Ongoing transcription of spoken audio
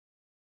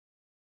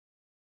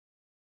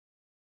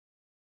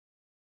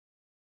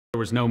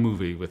was no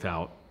movie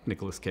without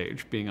Nicolas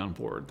Cage being on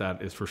board,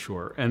 that is for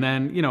sure. And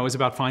then, you know, it was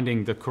about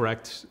finding the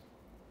correct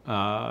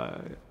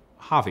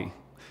Javi,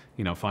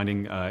 you know,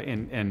 finding,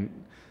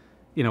 and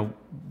you know,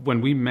 when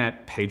we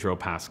met Pedro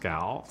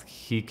Pascal,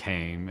 he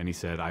came and he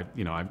said,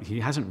 he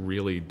hasn't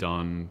really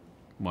done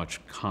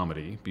much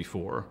comedy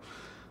before,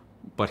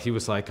 but he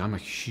was like, I'm a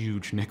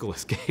huge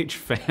Nicolas Cage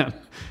fan.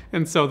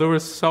 And so there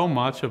was so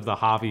much of the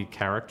Javi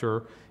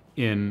character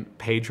in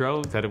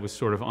Pedro that it was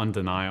sort of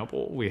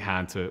undeniable. We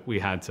had to,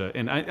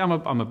 and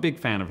I'm a big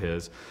fan of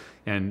his,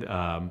 and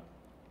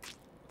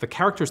the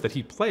characters that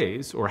he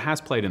plays or has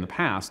played in the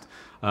past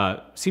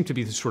seem to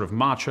be this sort of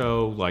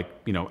macho, like,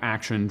 you know,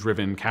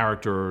 action-driven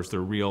characters.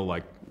 They're real,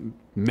 like,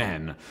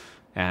 men.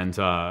 And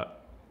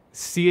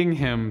seeing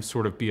him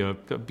sort of be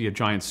a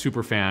giant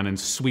super fan and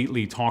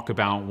sweetly talk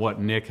about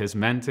what Nick has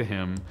meant to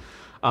him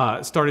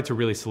started to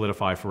really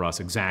solidify for us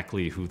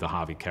exactly who the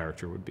Javi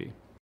character would be.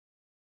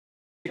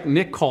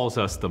 Nick calls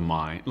us the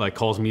mind, like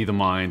calls me the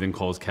mind and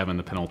calls Kevin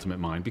the penultimate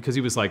mind, because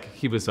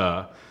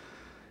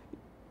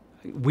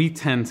we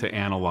tend to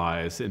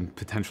analyze and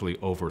potentially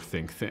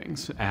overthink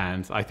things.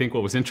 And I think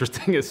what was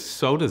interesting is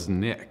so does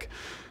Nick.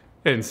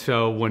 And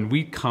so when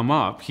we come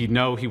up, he'd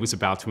know he was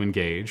about to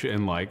engage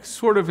in like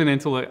sort of an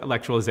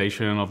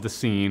intellectualization of the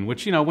scene,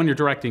 which, you know, when you're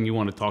directing, you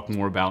want to talk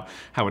more about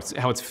how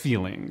it's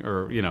feeling,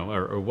 or, you know,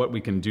 or what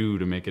we can do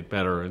to make it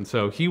better. And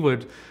so he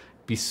would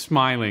be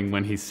smiling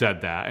when he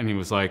said that, and he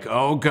was like,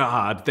 oh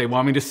God, they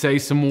want me to say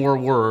some more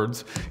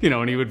words, you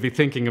know, and he would be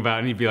thinking about it,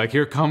 and he'd be like,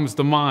 here comes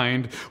the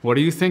mind, what are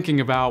you thinking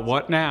about,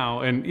 what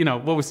now? And, you know,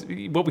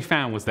 what we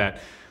found was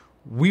that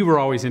we were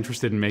always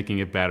interested in making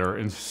it better,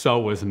 and so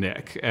was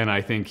Nick, and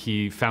I think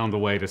he found a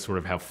way to sort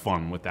of have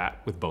fun with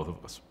that with both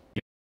of us.